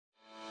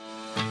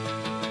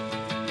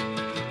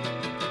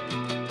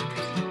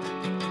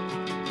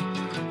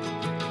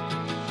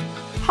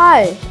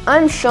Hi,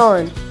 I'm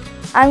Sean.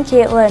 I'm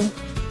Caitlin.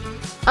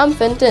 I'm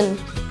Fintan.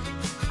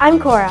 I'm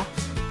Cora.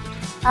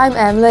 I'm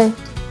Emily.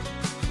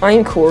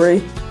 I'm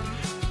Corey.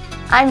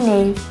 I'm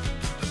Neve.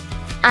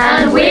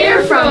 And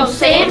we're from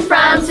St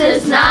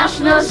Francis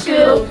National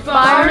School,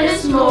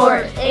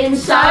 Barnesmore, in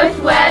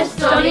southwest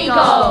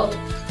Donegal.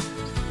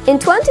 In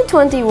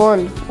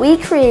 2021, we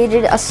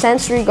created a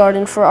sensory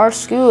garden for our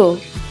school.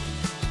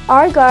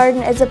 Our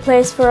garden is a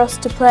place for us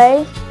to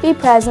play, be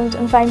present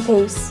and find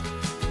peace.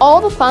 All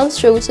the plants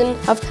chosen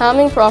have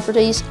calming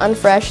properties and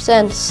fresh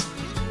scents.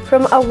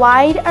 From a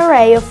wide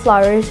array of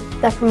flowers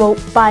that promote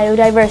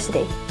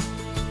biodiversity.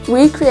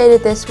 We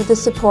created this with the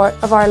support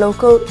of our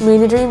local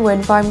Marina Dream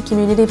Wind Farm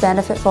Community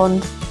Benefit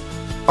Fund.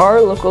 Our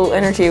local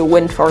Energia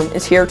wind farm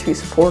is here to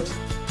support.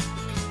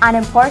 And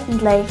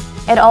importantly,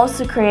 it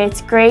also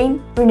creates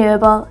green,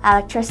 renewable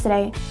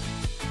electricity.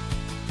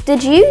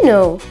 Did you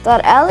know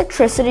that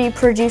electricity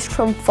produced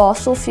from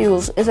fossil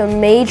fuels is a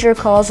major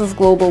cause of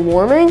global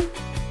warming?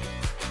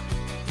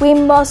 We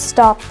must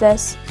stop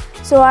this,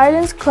 so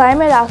Ireland's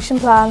Climate Action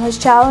Plan has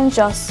challenged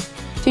us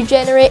to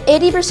generate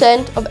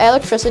 80% of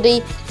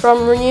electricity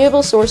from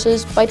renewable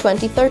sources by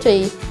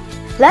 2030.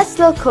 Let's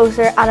look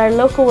closer at our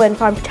local wind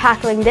farm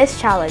tackling this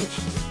challenge.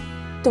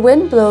 The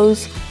wind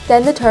blows,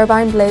 then the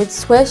turbine blades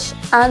swish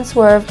and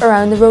swerve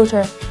around the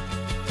rotor.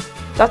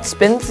 That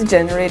spins the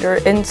generator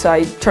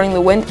inside, turning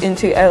the wind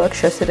into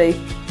electricity.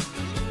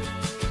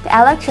 The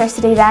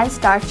electricity then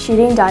starts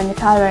shooting down the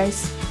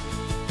towers.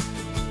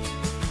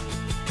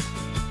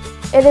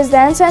 It is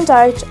then sent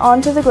out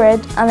onto the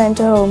grid and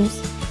into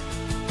homes.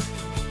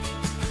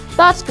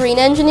 That's green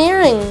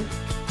engineering.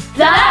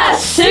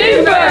 That's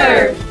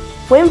super!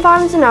 Wind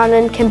farms in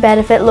Ireland can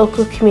benefit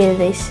local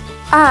communities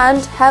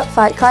and help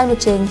fight climate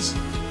change.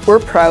 We're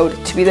proud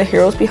to be the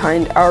heroes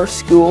behind our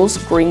school's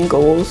green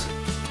goals.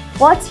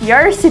 What's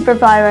your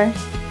superpower?